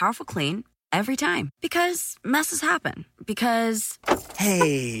delivers a powerful clean every time. Because messes happen. Because...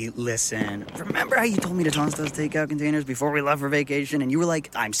 Hey, listen. Remember how you told me to toss those takeout containers before we left for vacation? And you were like,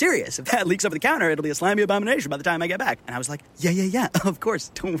 I'm serious. If that leaks over the counter, it'll be a slimy abomination by the time I get back. And I was like, yeah, of course.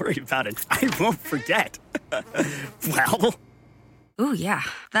 Don't worry about it. I won't forget. Well... Ooh, yeah,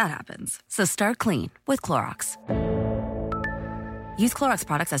 that happens. So start clean with Clorox. Use Clorox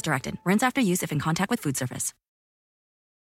products as directed. Rinse after use if in contact with food surface.